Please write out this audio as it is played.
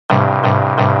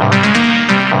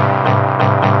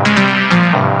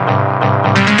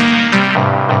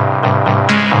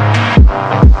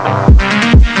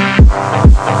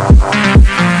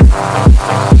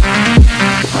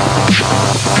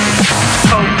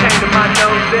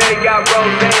nose, got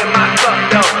rose in my cup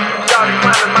though. Shawty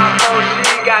climbing my pole,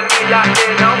 she got me locked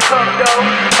in on cup though.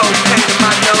 Cocaine in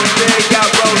my nose, got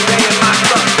rose in my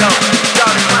cup though.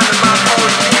 Shawty climbing my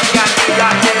pole, she got me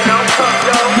locked in on cup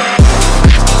though.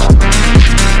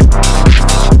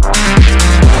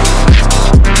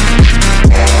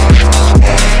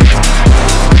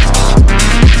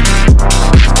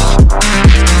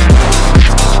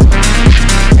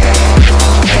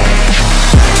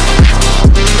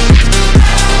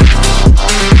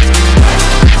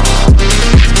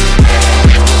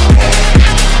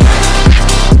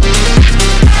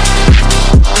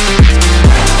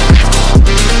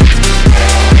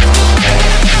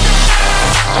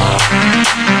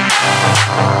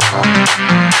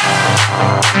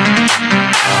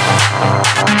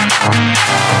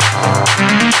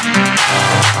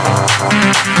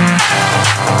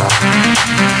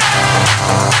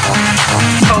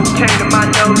 Cocaine in my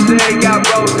nose, got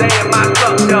rose in my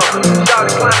cup though.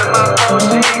 Shawty climbing my pole,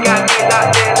 she got me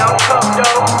locked in on cup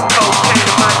though. Cocaine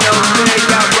in my nose,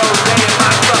 got rose in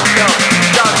my cup though.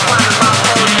 Shawty climbing my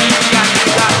pole, she got me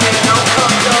locked in on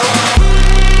cup though.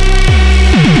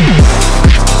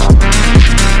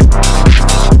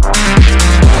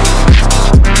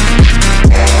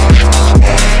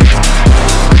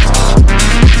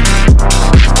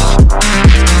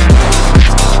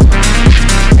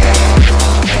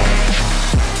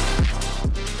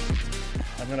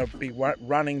 Be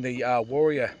running the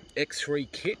Warrior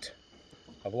X3 Kit.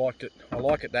 I've liked it. I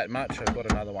like it that much. I've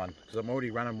got another one because I'm already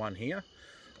running one here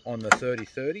on the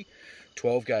 30-30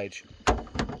 12 gauge.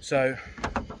 So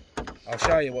I'll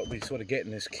show you what we sort of get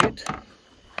in this kit.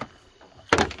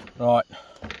 Right,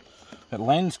 got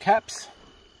lens caps.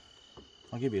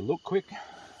 I'll give you a look quick.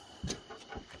 It's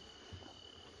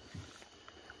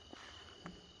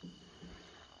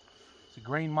a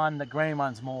green one. The green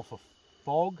one's more for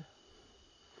fog.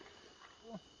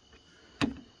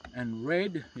 And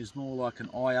red is more like an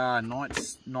IR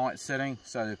night setting,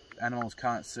 so the animals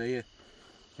can't see you.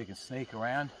 You can sneak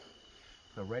around.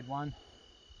 The red one.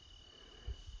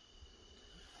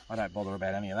 I don't bother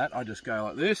about any of that. I just go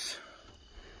like this.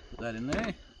 Put that in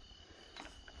there.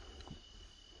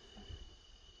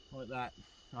 Like that.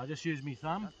 I just use my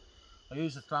thumb. I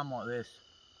use the thumb like this.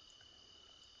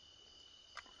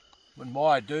 And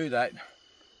why I do that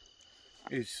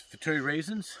is for two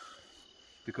reasons.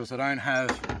 Because I don't have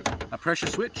a pressure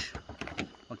switch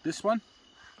like this one.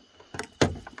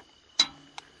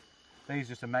 These are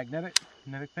just a magnetic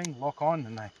thing, lock on,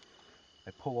 and they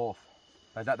pull off.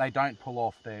 They don't pull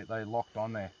off, they're locked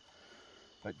on there.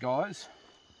 But guys,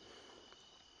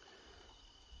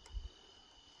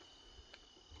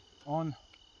 on,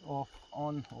 off,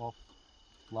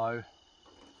 low.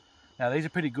 Now these are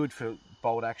pretty good for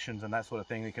bolt actions and that sort of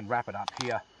thing. You can wrap it up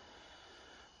here.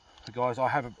 So guys, I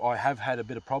have had a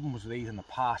bit of problems with these in the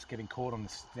past, getting caught on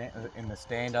in the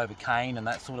stand over cane and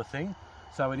that sort of thing.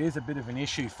 So it is a bit of an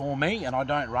issue for me, and I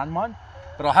don't run one.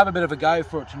 But I'll have a bit of a go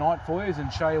for it tonight for you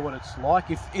and show you what it's like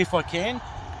if I can.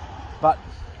 But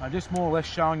I'm just more or less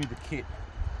showing you the kit.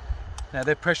 Now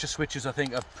their pressure switches I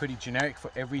think are pretty generic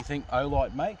for everything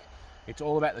Olight make. It's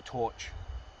all about the torch.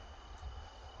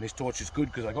 And this torch is good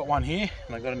because I got one here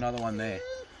and I got another one there.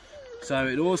 So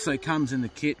it also comes in the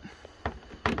kit.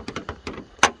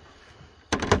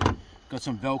 Got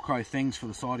some Velcro things for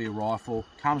the side of your rifle.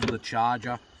 Comes with a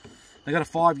charger. They got a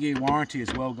 5-year warranty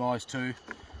as well, guys, too.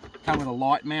 Come with a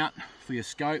light mount for your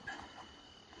scope.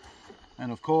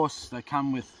 And of course, they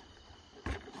come with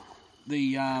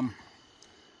the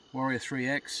Warrior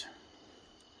 3X.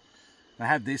 They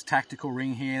have this tactical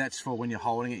ring here. That's for when you're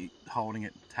holding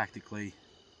it tactically.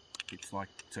 It's like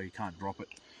so you can't drop it.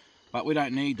 But we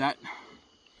don't need that.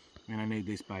 We're gonna need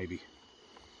this baby.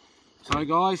 So,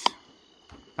 guys,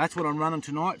 that's what I'm running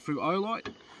tonight through Olight.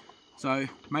 So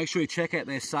make sure you check out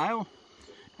their sale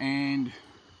and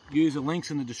use the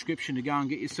links in the description to go and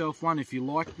get yourself one if you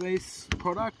like this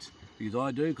product, because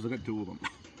I do, because I've got 2 of them.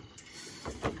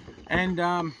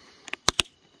 And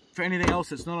for anything else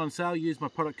that's not on sale, use my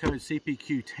product code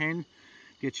CPQ10,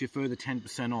 get you further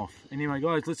 10% off. Anyway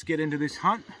guys, let's get into this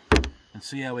hunt and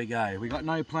see how we go. We got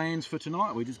no plans for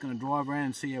tonight. We're just going to drive around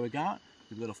and see how we go.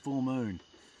 We've got a full moon.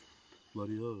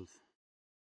 Bloody oath.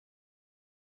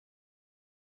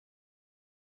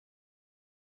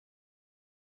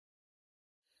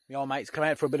 The old mate's come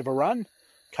out for a bit of a run.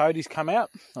 Cody's come out.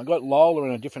 I got Lola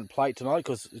in a different plate tonight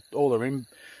because all her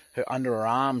under her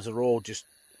arms are all just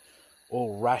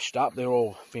rashed up. They're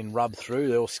all been rubbed through.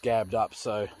 They're all scabbed up.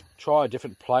 So try a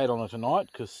different plate on her tonight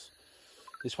because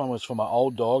this one was for my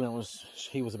old dog and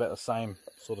he was about the same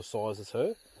sort of size as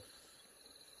her.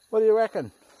 What do you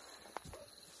reckon?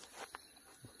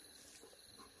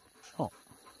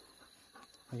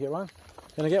 You get one?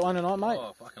 Gonna get one tonight, mate?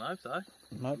 Oh, I fucking hope so.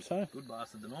 Hope so. Good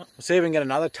bastard tonight. We'll see if we can get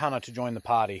another tonner to join the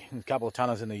party. A couple of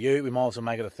tonners in the ute. We might as well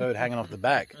make it a third hanging off the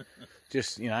back.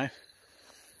 Just, you know,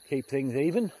 keep things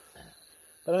even.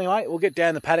 But anyway, we'll get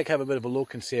down the paddock, have a bit of a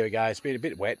look and see how it goes. It's been a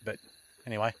bit wet, but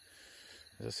anyway,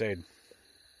 as I said,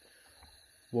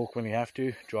 walk when you have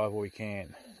to, drive where we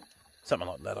can. Something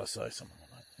like that, I say, something like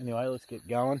that. Anyway, let's get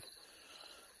going.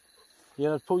 You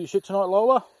gonna pull your shit tonight,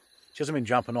 Lola? She hasn't been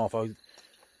jumping off.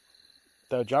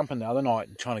 They were jumping the other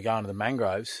night trying to go into the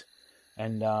mangroves,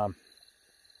 and I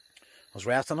was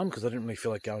rousing them because I didn't really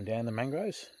feel like going down the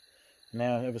mangroves.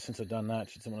 Now, ever since I've done that,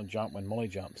 she doesn't want to jump when Molly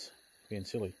jumps. Being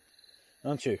silly,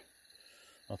 aren't you?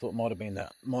 I thought it might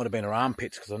have been her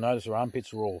armpits, because I noticed her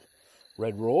armpits were all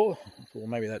red raw. I thought, well,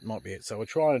 maybe that might be it. So we're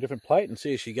trying a different plate and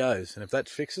see how she goes. And if that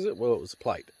fixes it, well, it was the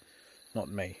plate, not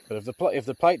me. But if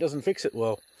the plate doesn't fix it,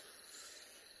 well,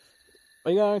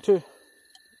 are you going to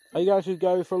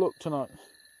go for a look tonight?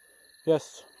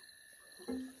 Yes.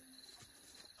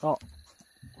 Oh.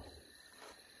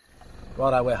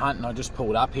 Righto, we're hunting. I just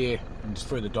pulled up here and just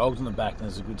threw the dogs in the back, and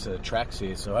there's a good set of tracks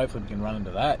here, so hopefully we can run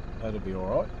into that. That'll be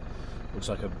alright. Looks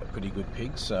like a pretty good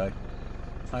pig, so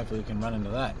hopefully we can run into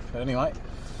that. But anyway,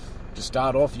 just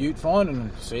start off ute finding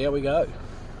and see how we go.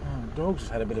 Oh, the dogs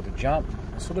have had a bit of a jump.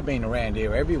 They've sort of been around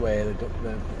here everywhere,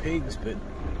 the pigs, but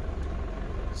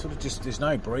sort of just, there's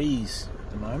no breeze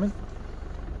at the moment.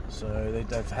 So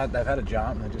they've had a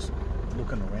jump and they're just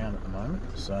looking around at the moment,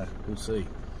 so we'll see.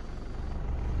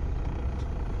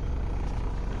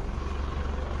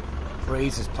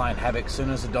 Breeze is playing havoc. As soon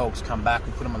as the dogs come back,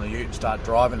 we put them on the ute and start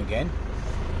driving again.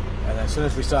 And then as soon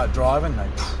as we start driving, they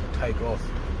take off.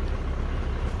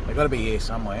 They've got to be here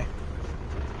somewhere.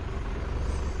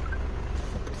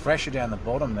 Fresher down the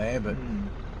bottom there, but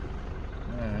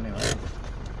yeah, anyway.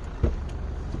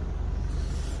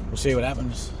 We'll see what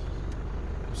happens.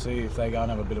 We'll see if they go and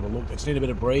have a bit of a look. They just need a bit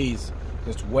of breeze.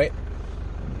 It's wet.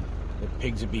 The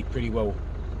pigs would be pretty well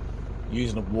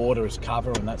using the water as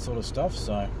cover and that sort of stuff,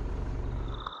 so.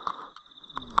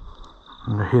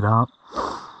 And to hit up,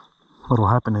 what'll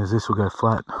happen is this will go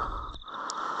flat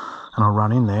and I'll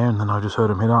run in there, and then I just heard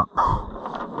him hit up.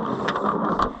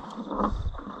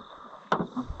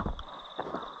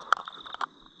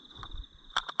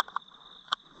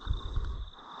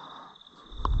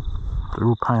 They're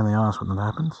all pain in the ass when that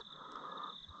happens.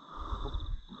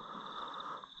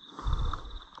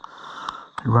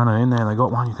 You're running in there and they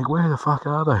got one, you think, where the fuck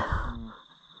are they?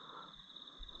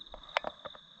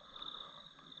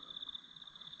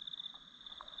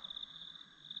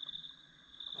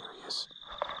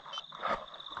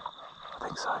 I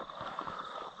think so.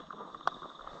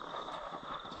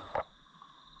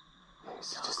 Yeah,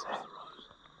 he's just there.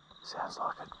 Sounds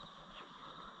like it.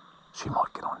 She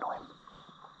might get onto him.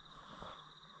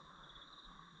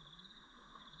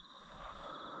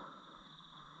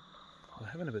 I'm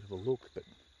having a bit of a look, but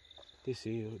this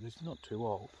here is not too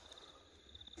old.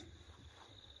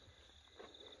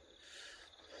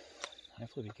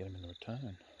 Hopefully we get him in the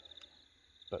return.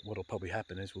 But what'll probably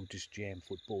happen is we'll just jam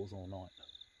footballs all night.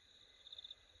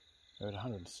 They're at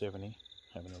 170,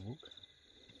 having a look.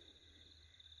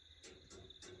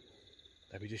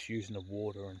 They'll be just using the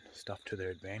water and stuff to their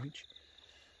advantage.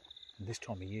 And this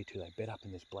time of year too, they bed up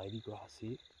in this blady grass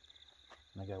here.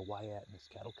 And they go way out in this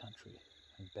cattle country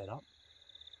and bed up.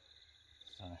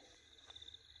 So,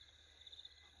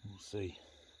 we'll see.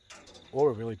 All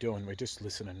we're really doing, we're just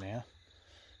listening now.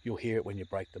 You'll hear it when you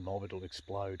break the mob, it'll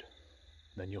explode.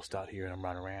 Then you'll start hearing them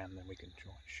run around, and then we can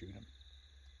try and shoot them.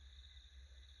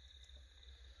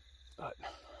 But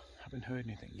I haven't heard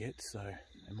anything yet, so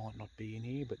they might not be in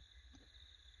here, but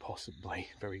possibly,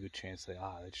 very good chance they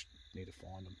are. They just need to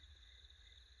find them.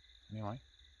 Anyway,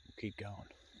 we'll keep going.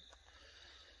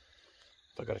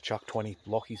 If I've got to chuck 20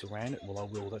 blockies around it, well I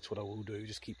will, that's what I will do,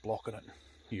 just keep blocking it.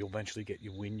 You'll eventually get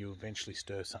your wind, you'll eventually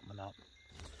stir something up.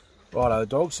 Righto, the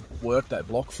dogs worked that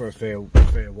block for a fair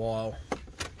while.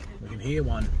 We can hear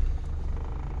one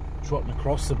trotting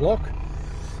across the block.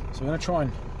 So we're going to try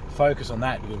and focus on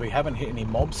that because we haven't hit any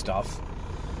mob stuff.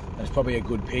 And it's probably a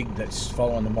good pig that's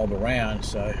following the mob around,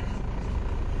 so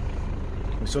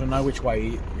we sort of know which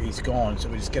way he's gone. So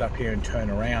we just get up here and turn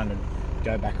around and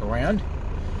go back around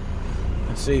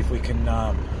and see if we can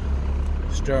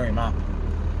stir him up,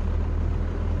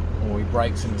 or he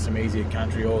breaks into some easier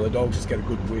country, or the dogs just get a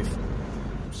good whiff.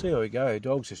 See how we go.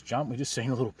 Dogs just jump. We just seen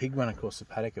a little pig run across the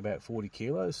paddock about 40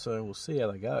 kilos, so we'll see how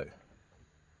they go.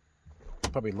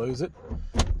 Probably lose it.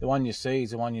 The one you see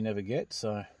is the one you never get,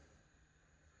 so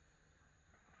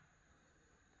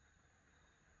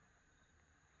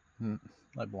they've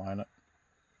blown it.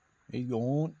 He's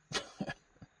gone.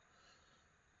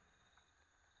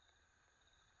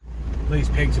 These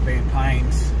pigs are being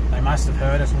pains. They must have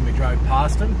heard us when we drove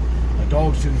past them. The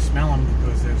dogs didn't smell them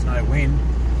because there was no wind.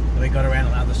 But they got around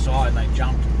on the other side and they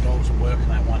jumped, and the dogs were working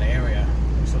that one area.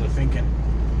 I'm sort of thinking,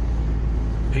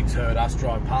 pigs heard us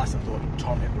drive past and thought,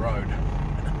 time to hit the road.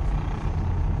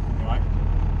 Anyway.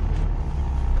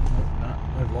 No,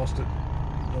 we've lost it.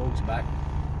 The dog's back.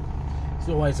 It's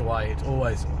always the way, it's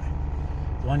always the way.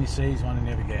 The one you see is the one you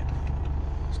never get.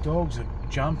 These dogs are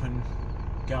jumping,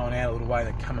 going out a little way,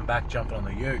 they're coming back, jumping on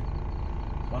the ute.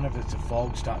 I wonder if it's a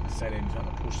fog starting to set in, trying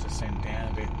to push the scent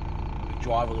down a bit. We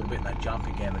drive a little bit and they jump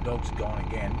again. The dogs are gone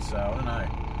again, so I don't know.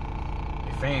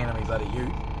 If fan of me bloody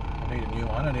ute, I need a new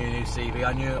one. I need a new CV.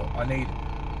 I need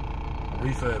a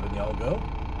refurb in the old girl.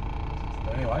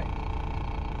 But anyway,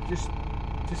 just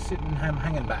sitting and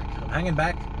hanging back. I'm hanging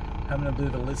back, having a bit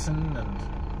of a listen and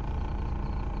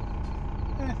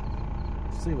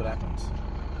see what happens.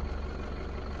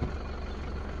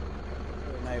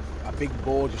 A big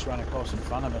boar just ran across in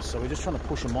front of us, so we're just trying to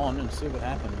push them on and see what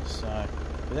happens. So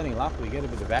with any luck we get a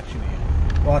bit of action here.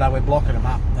 Righto, we're blocking them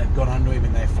up. They've got onto him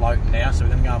and they're floating now, so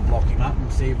we're going to go and block him up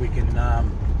and see if we can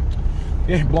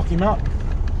block him up.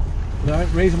 The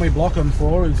reason we block him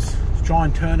for is to try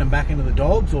and turn them back into the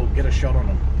dogs or get a shot on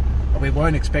them. But we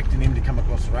weren't expecting him to come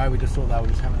across the road, we just thought they were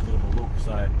just having a bit of a look.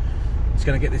 So I'm just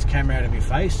going to get this camera out of my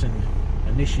face and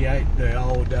initiate the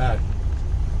old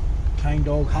cane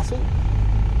dog hustle.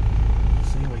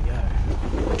 Here we go.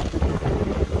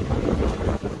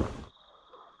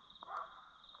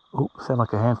 Oh, sound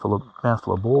like a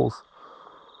mouthful of balls.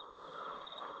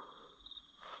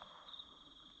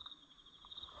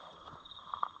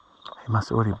 He must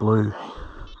have already blew.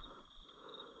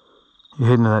 You're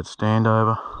heading to that stand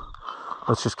over.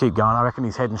 Let's just keep going. I reckon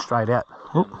he's heading straight out.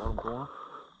 Oh.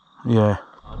 Yeah.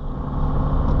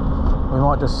 We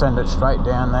might just send it straight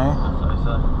down there.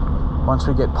 Once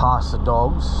we get past the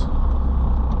dogs.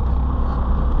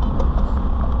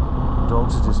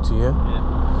 Dogs are just here. Yeah.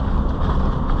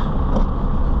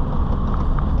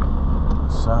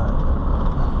 So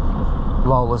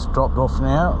Lola's dropped off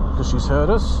now because she's heard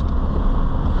us.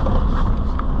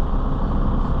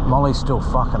 Molly's still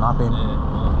fucking up him.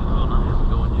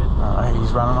 Yeah,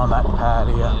 he's running on that pad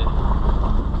here. Yeah.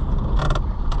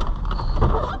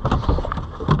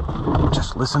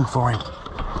 Just listen for him.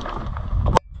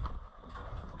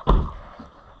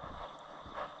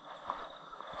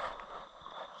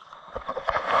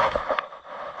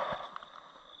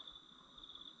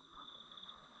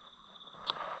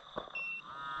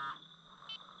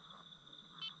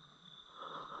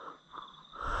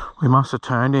 We must have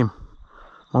turned him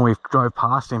when we drove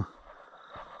past him.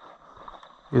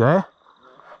 You there?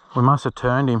 We must have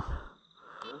turned him.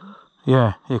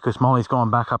 Yeah, because Molly's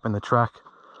gone back up in the track.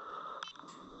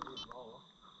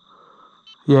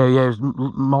 Yeah,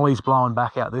 Molly's blowing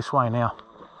back out this way now.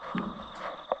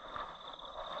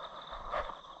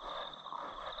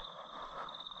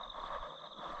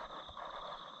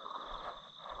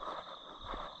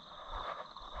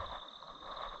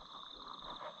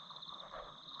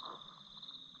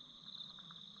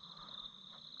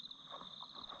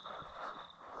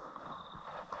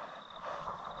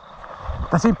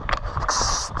 That's him.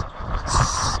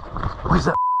 Where's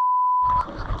that?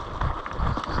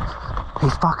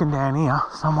 He's fucking down here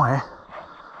somewhere.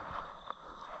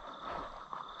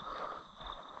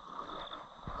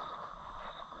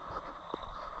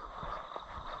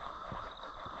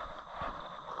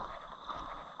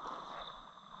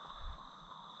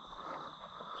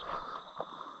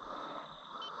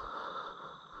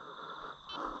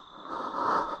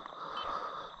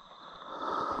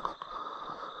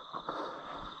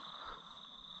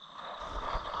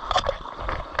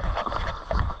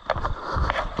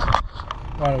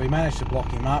 Right, we managed to block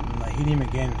him up and they hit him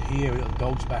again here. We got the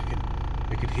dogs back and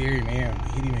we could hear him here and we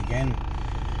hit him again.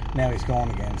 Now he's gone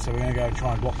again, so we're going to go and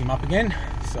try and block him up again.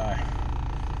 So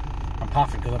I'm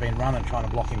puffing because I've been running trying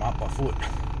to block him up by foot.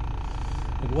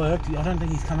 It worked. I don't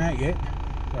think he's come out yet,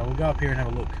 so we'll go up here and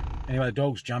have a look. Anyway, the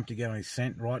dogs jumped again on his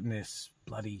scent right in this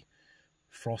bloody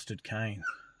frosted cane.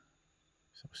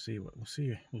 So we'll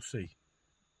see.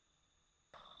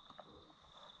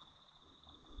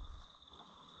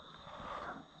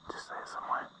 Just there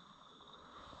somewhere.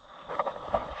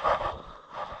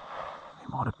 He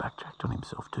might have backtracked on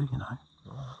himself too, you know.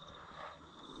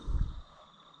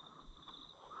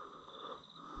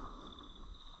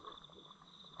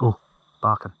 Oh,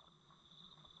 barking.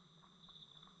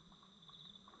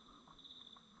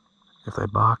 If they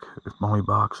bark, if Molly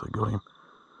barks, I got him.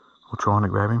 We're trying to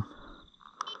grab him.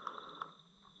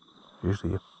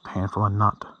 Usually a handful of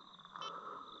nut.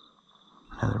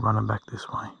 Now they're running back this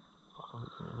way.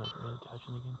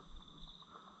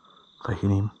 They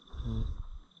hit him.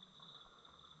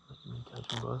 Me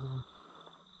catching both of them.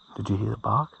 Did you hear the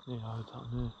bark? Yeah, I heard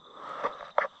something,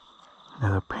 Now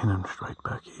they're pinning straight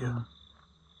back here.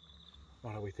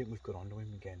 Right, we think we've got onto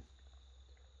him again.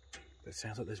 But it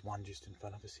sounds like there's one just in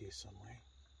front of us here somewhere.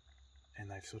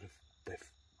 And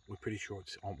we're pretty sure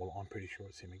it's, well, I'm pretty sure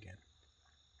it's him again.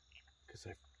 Because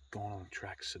they've gone on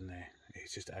tracks and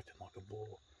he's just acting like a boar.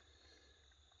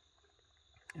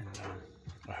 And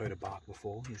I heard a bark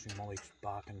before. Usually Molly's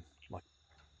bark like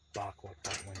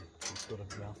that when he's got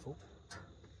a mouthful.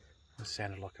 It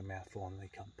sounded like a mouthful and they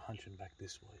come punching back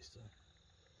this way. So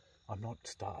I'm not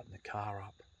starting the car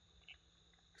up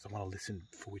because I want to listen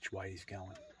for which way he's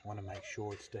going. I want to make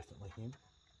sure it's definitely him.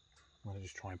 I'm going to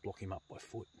just try and block him up by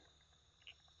foot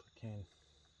if I can.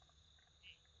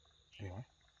 Anyway.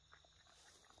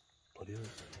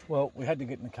 Well, we had to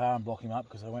get in the car and block him up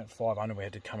because they went 500. We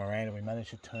had to come around and we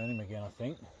managed to turn him again, I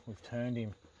think. We've turned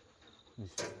him. He's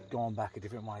gone back a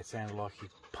different way. It sounded like he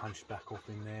punched back off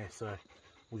in there. So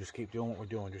we'll just keep doing what we're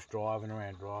doing. Just driving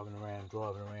around.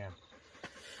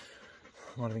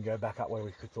 Might even go back up where we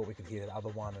thought we could hear that other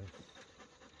one. And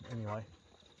anyway,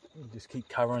 we'll just keep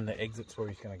covering the exits where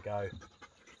he's going to go.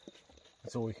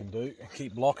 That's all we can do. And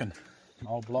keep blocking.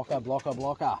 Oh, blocker.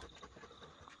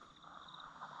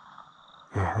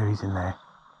 Yeah, there he's in there.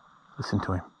 Listen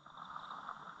to him.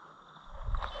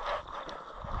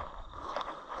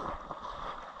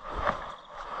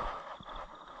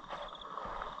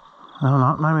 No,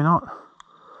 no, maybe not.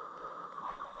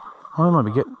 Oh, he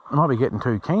might be getting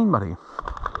too keen, buddy.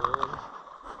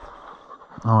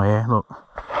 Oh yeah, look.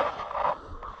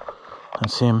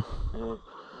 That's him.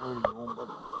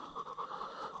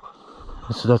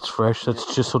 That's fresh.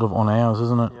 That's just sort of on ours,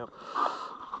 isn't it? Yep.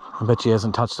 I bet he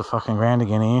hasn't touched the fucking ground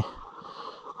again here.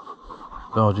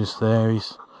 Oh, just there,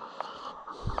 he's...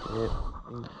 Yeah,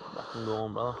 he's back and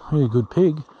gone, brother. He's a good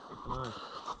pig. No.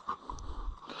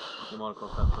 You might have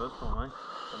got that first time, eh?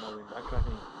 That might have been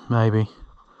backtracking. Maybe.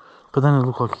 But then it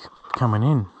looked like he's coming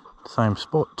in. Same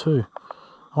spot too.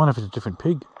 I wonder if it's a different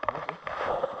pig.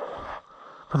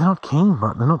 But they're not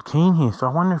keen here, so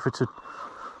I wonder if it's a...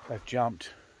 They've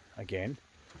jumped again.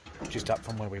 Just up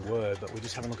from where we were, but we're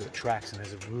just having a look at the tracks and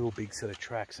there's a real big set of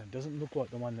tracks and it doesn't look like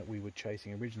the one that we were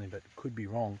chasing originally, but could be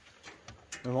wrong.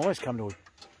 We've almost come to a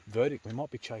verdict. We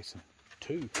might be chasing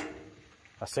two.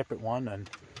 A separate one and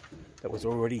that was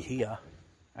already here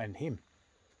and him.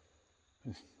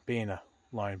 And being a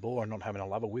lone boar and not having a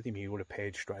lover with him, he would have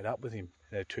paired straight up with him.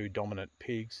 They're two dominant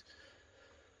pigs.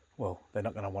 Well, they're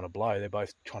not going to want to blow. They're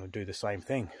both trying to do the same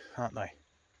thing, aren't they?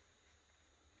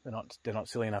 They're not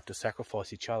silly enough to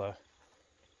sacrifice each other.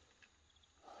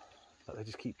 But they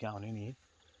just keep going in here.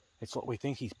 It's like we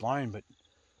think he's blown, but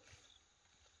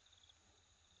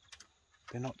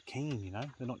they're not keen, you know?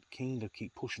 They're not keen to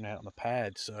keep pushing out on the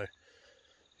pad, so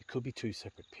it could be two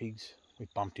separate pigs. We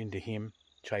bumped into him,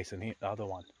 chasing the other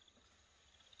one.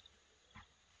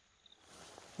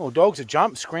 Well, dogs a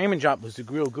jump. Screaming jump was a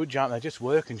real good jump. They're just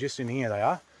working just in here, they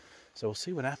are. So we'll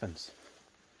see what happens.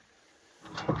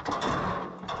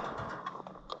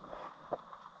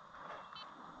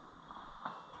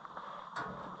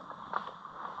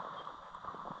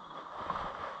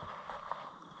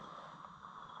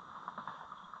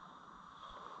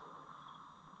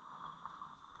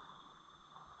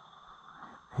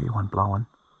 Here, one blowing.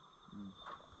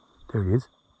 There he is.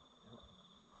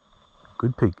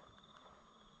 Good pig.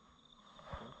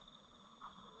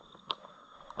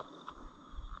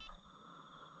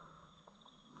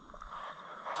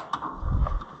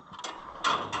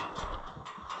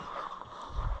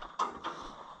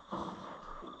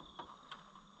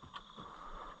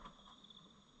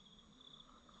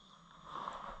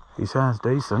 He sounds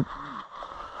decent.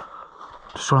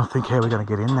 Just trying to think how we're going to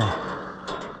get in there.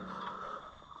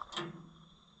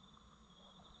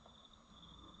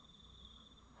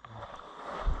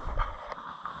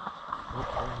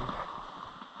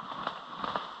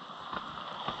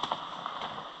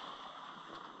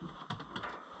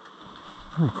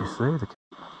 Just there.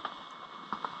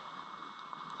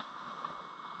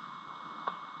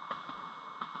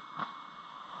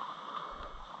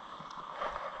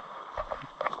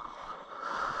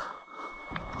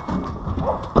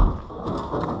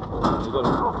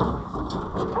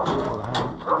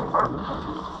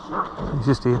 He's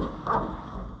just here.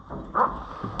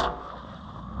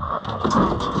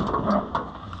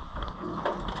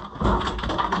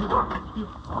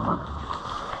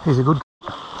 He's a good.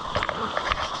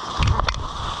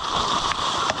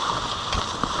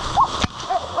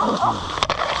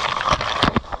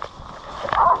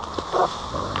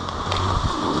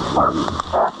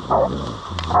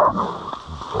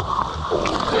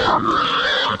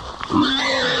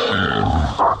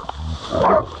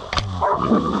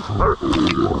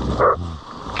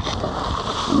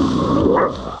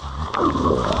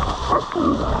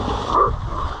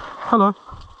 Hello.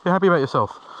 You happy about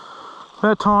yourself?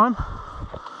 About time.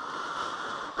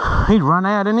 He'd run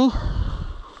out, didn't he?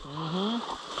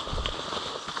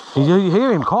 You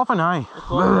hear him coughing, eh?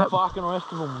 It's like the fucking rest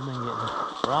of them have been getting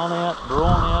run out,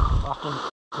 drawn out, fucking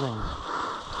things.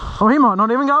 Well, he might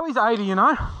not even go his 80, you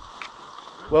know.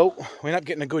 Well, we ended up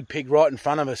getting a good pig right in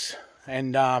front of us,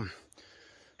 and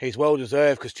he's well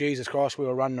deserved because Jesus Christ, we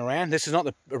were running around. This is not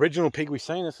the original pig we've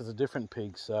seen. This is a different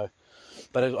pig. So,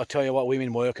 but I tell you what, we've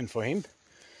been working for him,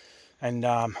 and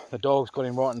the dog's got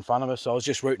him right in front of us. So I was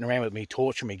just rooting around with me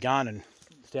torch and me gun and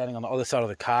standing on the other side of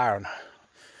the car, and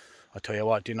I tell you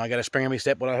what, didn't I get a spring in my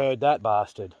step when I heard that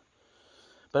bastard?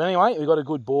 But anyway, we got a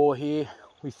good boar here.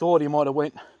 We thought he might have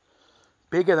went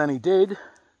bigger than he did.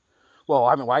 Well,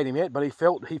 I haven't weighed him yet, but he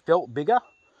felt bigger.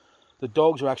 The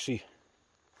dogs are actually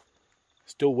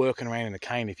still working around in the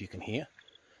cane, if you can hear.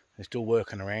 They're still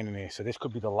working around in there. So this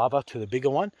could be the lover to the bigger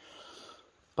one.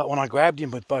 But when I grabbed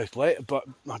him with both legs,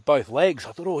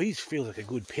 I thought, oh, he feels like a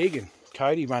good pig. And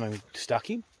Cody ran and stuck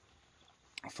him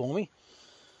for me.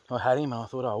 I had him and I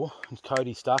thought, oh, well,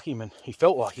 Cody stuck him, and he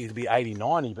felt like he'd be 80,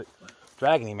 90, but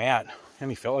dragging him out, he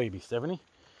only felt like he'd be 70.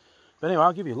 But anyway,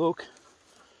 I'll give you a look.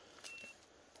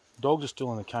 Dogs are still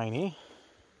in the cane here.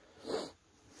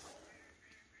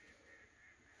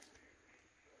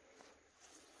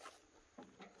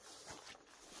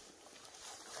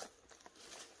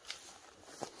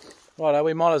 Righto,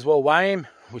 we might as well weigh him.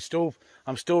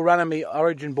 I'm still running my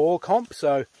Origin boar comp,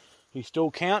 so he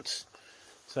still counts.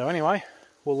 So anyway,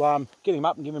 we'll get him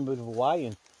up and give him a bit of a weigh.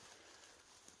 And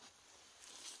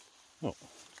oh,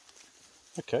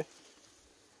 okay.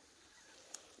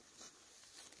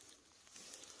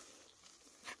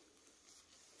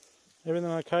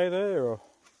 Everything okay there, or?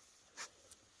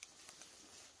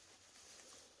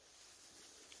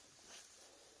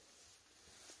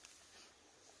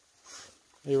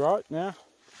 You right now?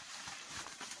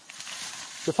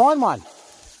 Did you find one? Did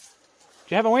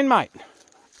you have a win, mate? Did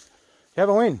you have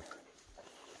a win?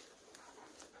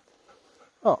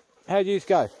 Oh, how'd you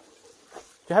go? Did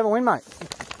you have a win, mate?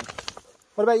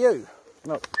 What about you?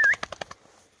 No.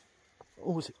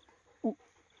 Oh, was it? Ooh,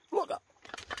 look up.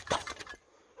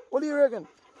 What do you reckon?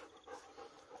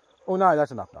 Oh no,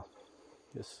 that's enough now.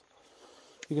 Yes.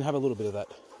 You can have a little bit of that.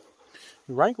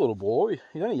 You rank little boy.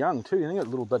 He's only young too. He's got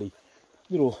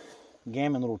little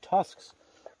gammon little tusks.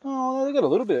 Oh, they got a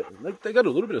little bit. They got a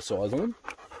little bit of size on them.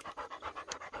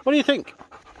 What do you think?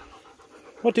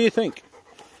 What do you think?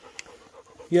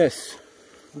 Yes.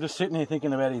 I'm just sitting here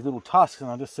thinking about his little tusks, and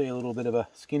I just see a little bit of a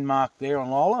skin mark there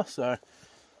on Lola. So,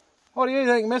 what do you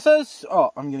think, missus?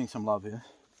 Oh, I'm getting some love here.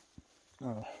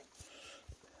 Oh.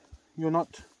 You're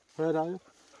not hurt, are you?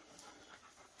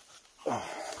 Oh,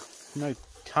 no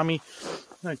tummy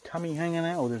hanging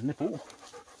out. Oh, there's nipple.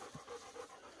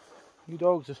 You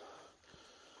dogs are...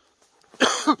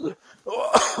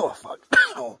 oh, fuck.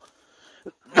 Oh.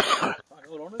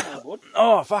 Hold on to him, bud.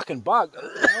 Oh, fucking bug.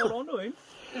 Hold on to him.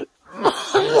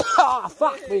 Oh,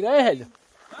 fuck me, Dad.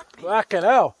 Fucking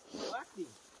hell.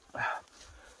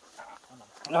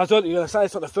 I thought you were going to say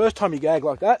it's not the first time you gag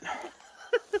like that.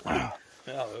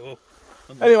 Oh,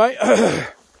 anyway,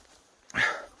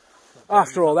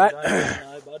 after all that,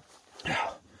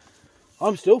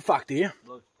 I'm still fucked here.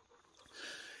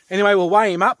 Anyway, we'll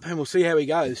weigh him up and we'll see how he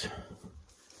goes.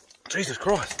 Jesus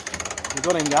Christ, we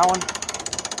got him going.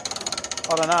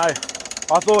 I don't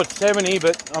know. I thought 70,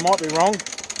 but I might be wrong.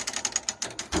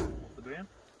 The brown?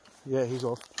 Yeah, he's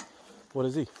off. What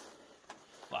is he?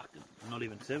 Fucking not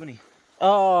even 70.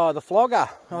 Oh, the flogger.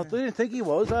 Yeah. I didn't think he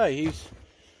was, eh? He's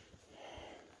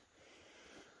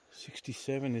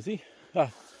 67, is he? Oh,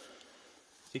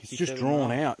 he's just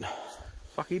drawn out.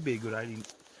 Fuck, he'd be a good 80.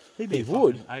 He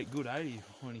would. Good 80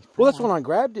 when he's prime. Well, that's when I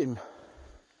grabbed him.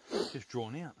 Just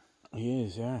drawn out. He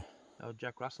is, yeah. That was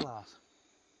Jack Russell ass.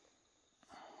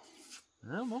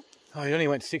 No more. Oh, he only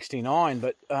went 69,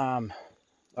 but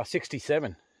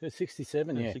 67. It was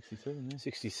 67, yeah. 67, yeah.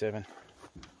 67.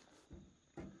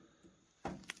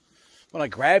 When I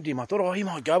grabbed him, I thought, oh, he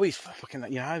might go. He's fucking,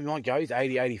 he might go. He's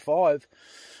 80, 85.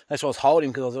 That's why I was holding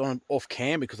him, because I was off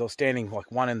cam, because I was standing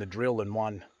like one in the drill and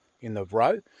one in the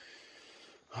row.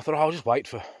 I thought, oh, I'll just wait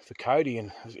for Cody,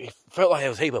 and it felt like there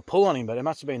was a heap of pull on him, but it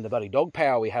must have been the bloody dog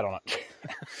power we had on it.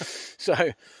 So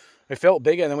it felt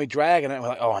bigger, and then we drag, and we're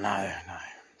like, oh, no.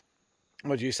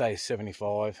 What did you say,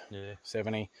 75? Yeah.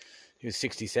 70? He was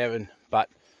 67, but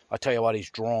I tell you what, he's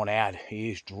drawn out.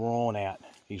 He is drawn out.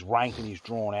 He's ranked and he's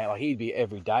drawn out. Like, he'd be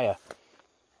every dayer.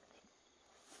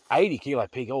 80 kilo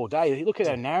pig all day. Look at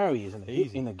how narrow he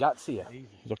is in the guts here. Easy.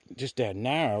 Look, just how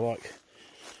narrow, like.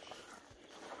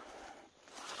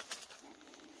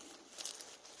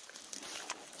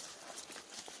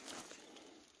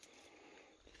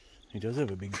 He does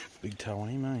have a big toe on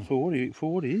him, eh?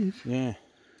 For what he is. Yeah.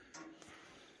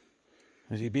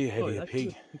 He's a bit heavier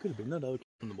pig. He could have been that over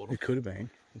on the bottom. It could have been.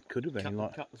 It could have been.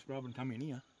 Cut the scrub and come in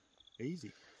here.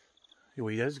 Easy. Well,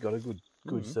 he has got a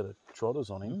good set of trotters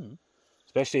on him.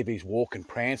 Especially if he's walking,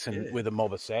 prancing with a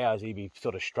mob of sows, he'd be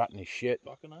sort of strutting his shit.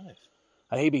 Fucking oath.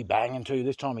 And he'd be banging too.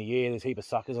 This time of year, there's a heap of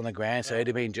suckers on the ground, so he'd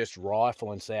have been just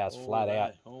rifling sows flat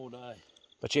out. All day.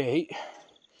 But yeah,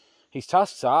 his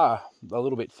tusks are a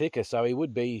little bit thicker, so he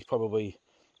would be probably,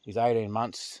 he's 18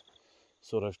 months,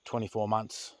 sort of 24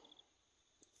 months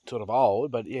sort of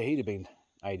old. But yeah, he'd have been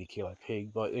 80 kilo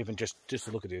pig, but even just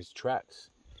to look at his tracks.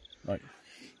 Like,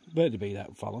 better to be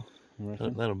that fella.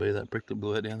 That'll be that brick that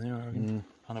blew out down there, I reckon.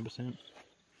 100%.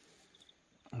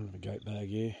 Under the goat bag,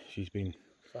 yeah. She's been...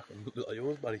 Fucking look like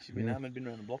yours, buddy. She's been been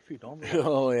around the block a few times.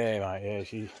 Oh, yeah, mate, yeah.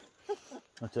 She...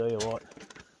 I tell you what.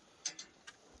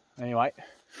 Anyway,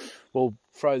 we'll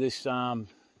throw this... Oh,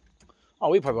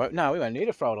 we probably won't... No, we won't need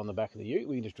to throw it on the back of the ute.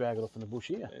 We can just drag it off in the bush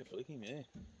here. Yeah, flick him, yeah.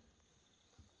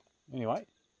 Anyway.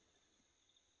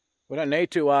 We don't need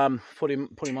to put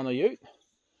him on the ute.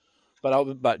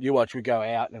 But you watch, we go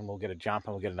out and we'll get a jump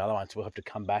and we'll get another one, so we'll have to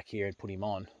come back here and put him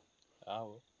on.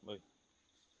 Oh,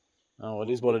 it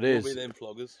is what it is. We'll be them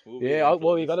floggers.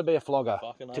 Well, you've got to be a flogger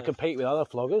Fucking to compete with other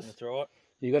floggers. That's right.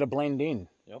 You've got to blend in.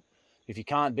 Yep. If you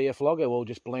can't be a flogger, well,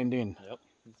 just blend in. Yep,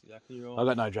 that's exactly right. I've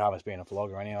got no dramas being a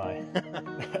flogger anyway.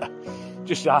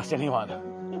 Just ask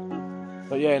anyone.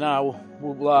 But yeah, no,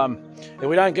 we'll if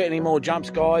we don't get any more jumps,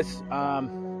 guys,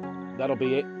 that'll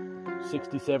be it.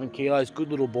 67 kilos, good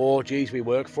little boar. Geez, we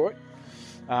work for it.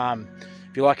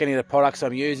 If you like any of the products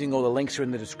I'm using, all the links are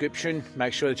in the description.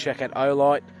 Make sure to check out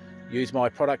Olight. Use my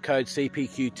product code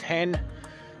CPQ10.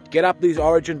 Get up these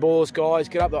origin boars, guys.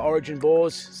 Get up the origin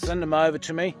boars. Send them over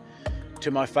to me,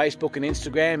 to my Facebook and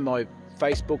Instagram, my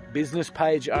Facebook business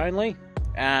page only.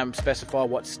 Specify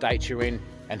what state you're in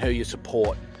and who you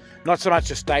support. Not so much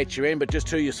the state you're in, but just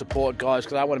who you support, guys,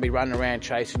 because I want to be running around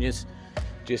chasing you.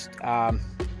 Just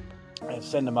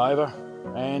send them over.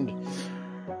 And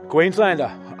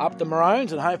Queenslander, up the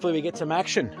maroons, and hopefully we get some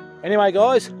action. Anyway,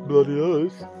 guys, bloody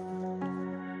oath.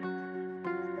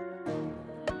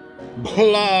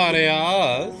 Bloody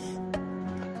oath.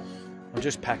 I'm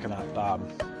just packing up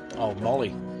old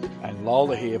Molly and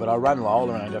Lola here, but I run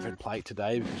Lola on a different plate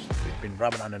today because it's been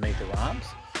rubbing underneath her arms.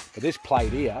 But this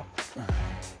plate here,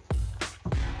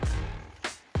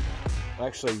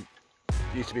 actually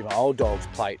used to be my old dog's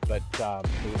plate, but it was about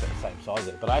the same size as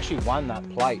it. But I actually won that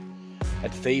plate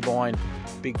at Theebine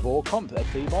Big Boar Comp at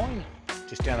Theebine.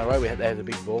 Just down the road, they had a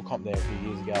big boar comp there a few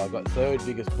years ago. I got third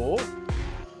biggest boar,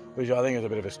 which I think is a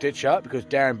bit of a stitch up because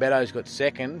Darren Beddoes got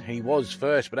second. He was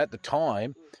first, but at the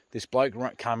time, this bloke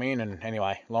come in, and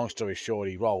anyway, long story short,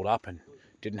 he rolled up and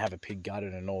didn't have a pig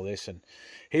gutted and all this. And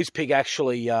his pig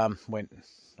actually went,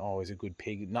 oh, it was a good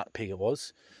pig, nut pig it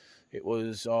was. It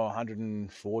was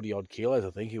 140 odd kilos, I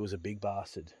think. He was a big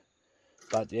bastard.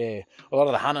 But yeah, a lot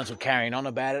of the hunters were carrying on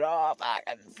about it. Oh,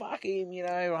 fuck him, you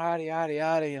know, hardy,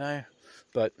 you know.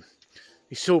 But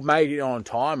he still made it on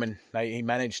time, and he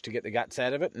managed to get the guts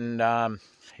out of it, and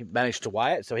he managed to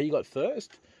weigh it. So he got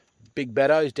first. Big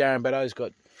Beddoes, Darren Beddoes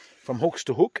got from hooks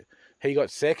to hook. He got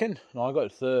second, and I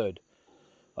got third.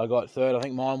 I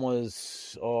think mine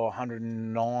was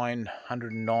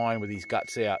 109 with his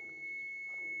guts out.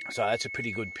 So that's a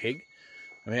pretty good pig.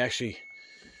 I mean, actually,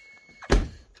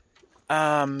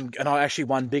 and I actually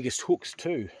won biggest hooks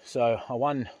too. So I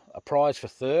won a prize for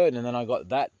third, and then I got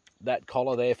that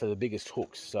collar there for the biggest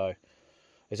hooks. So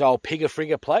this old Pigger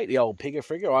Frigger plate, the old Pigger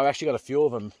Frigger, I've actually got a few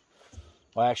of them.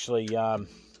 I actually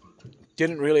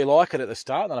didn't really like it at the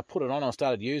start, and then I put it on, I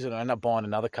started using it, and I ended up buying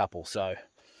another couple. So,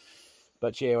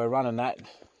 but yeah, we're running that.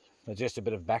 Just a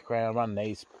bit of background, I'm running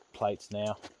these plates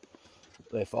now.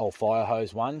 They're old fire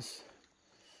hose ones,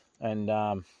 and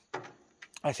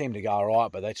they seem to go alright,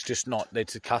 but that's just not, they're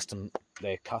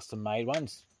custom made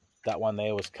ones. That one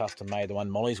there was custom made, the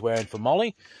one Molly's wearing for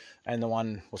Molly, and the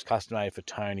one was custom made for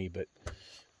Tony, but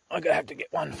I'm going to have to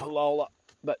get one for Lola.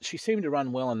 But she seemed to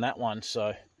run well in that one,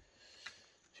 so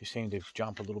she seemed to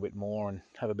jump a little bit more and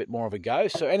have a bit more of a go.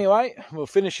 So anyway, we'll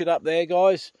finish it up there,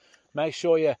 guys. Make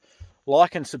sure you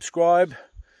like and subscribe.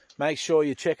 Make sure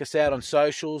you check us out on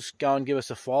socials. Go and give us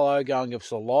a follow. Go and give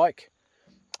us a like.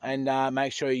 And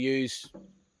make sure you use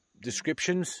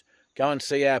descriptions. Go and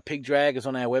see our pig draggers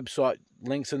on our website.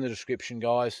 Links in the description,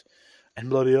 guys. And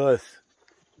bloody oath.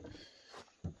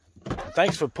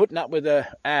 Thanks for putting up with the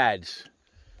ads.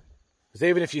 Because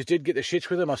even if you did get the shits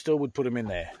with them, I still would put them in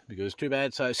there. Because too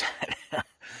bad, so sad.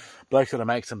 Bloke's got to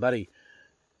make some bloody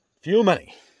fuel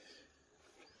money.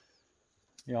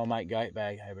 You know, mate Goat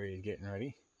Bag over here getting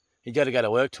ready. He's got to go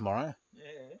to work tomorrow.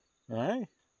 Yeah. No?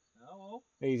 Oh, well.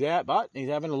 He's out, but he's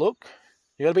having a look.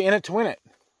 You got to be in it to win it.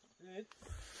 Good.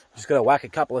 Just got to whack a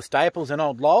couple of staples and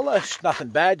old Lola. Nothing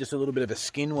bad, just a little bit of a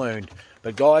skin wound.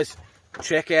 But guys,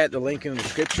 check out the link in the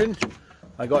description.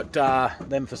 I got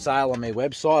them for sale on my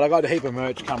website. I got a heap of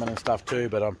merch coming and stuff too,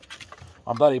 but I'm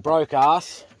bloody broke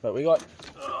ass. But we got.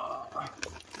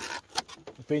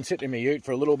 I've been sitting in my ute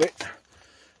for a little bit.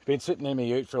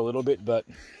 But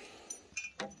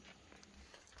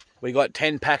we got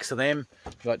 10 packs of them.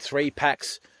 We got 3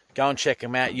 packs. Go and check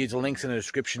them out. Use the links in the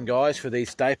description, guys, for these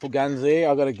staple guns there.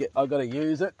 I got to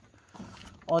use it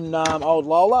on old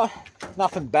Lola.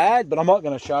 Nothing bad, but I'm not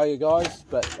going to show you guys.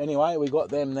 But anyway, we got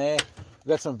them there. We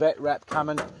got some vet wrap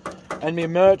coming, and my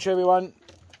merch, everyone.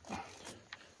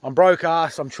 I'm broke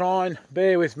ass. I'm trying.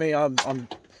 Bear with me.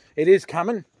 It is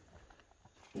coming.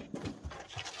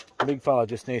 The big fella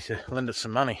just needs to lend us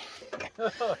some money.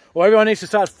 Well, everyone needs to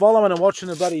start following and watching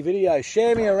the bloody videos.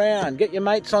 Share me around. Get your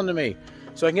mates onto me.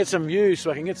 So I can get some views, so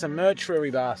I can get some merch for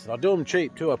every bastard. I'll do them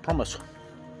cheap too, I promise.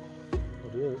 I'll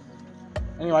do it.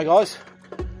 Anyway, guys,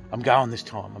 I'm going this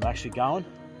time. I'm actually going.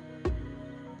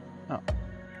 Oh,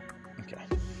 okay.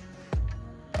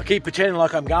 I keep pretending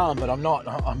like I'm going, but I'm not.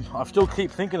 I still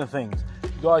keep thinking of things.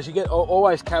 Guys, you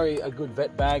always carry a good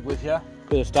vet bag with you.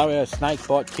 Bit of stuff, a snake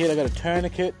bite kit. I got a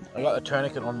tourniquet. I got a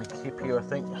tourniquet on my hip here, I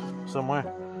think, somewhere.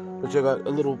 But I got a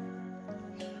little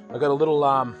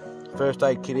first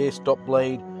aid kit here, stop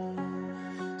bleed,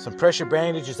 some pressure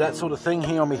bandages, that sort of thing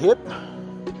here on my hip.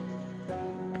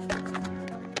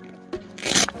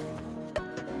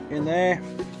 In there,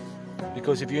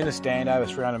 because if you're in a stand over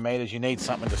 300 metres, you need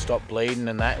something to stop bleeding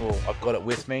and that. Well, I've got it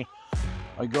with me.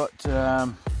 I got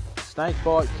snake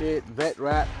bite kit, vet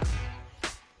wrap,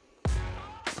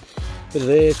 bit of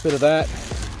this, bit of that.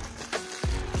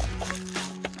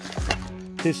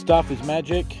 This stuff is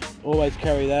magic. Always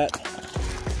carry that.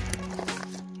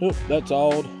 Oop, that's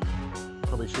old.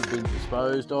 Probably should be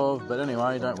disposed of, but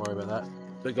anyway, don't worry about that.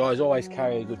 But guys, always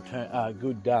carry a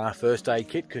good first aid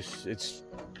kit because it's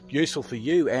useful for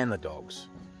you and the dogs.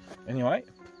 Anyway,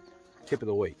 tip of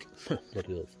the week.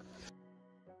 Bloody hell.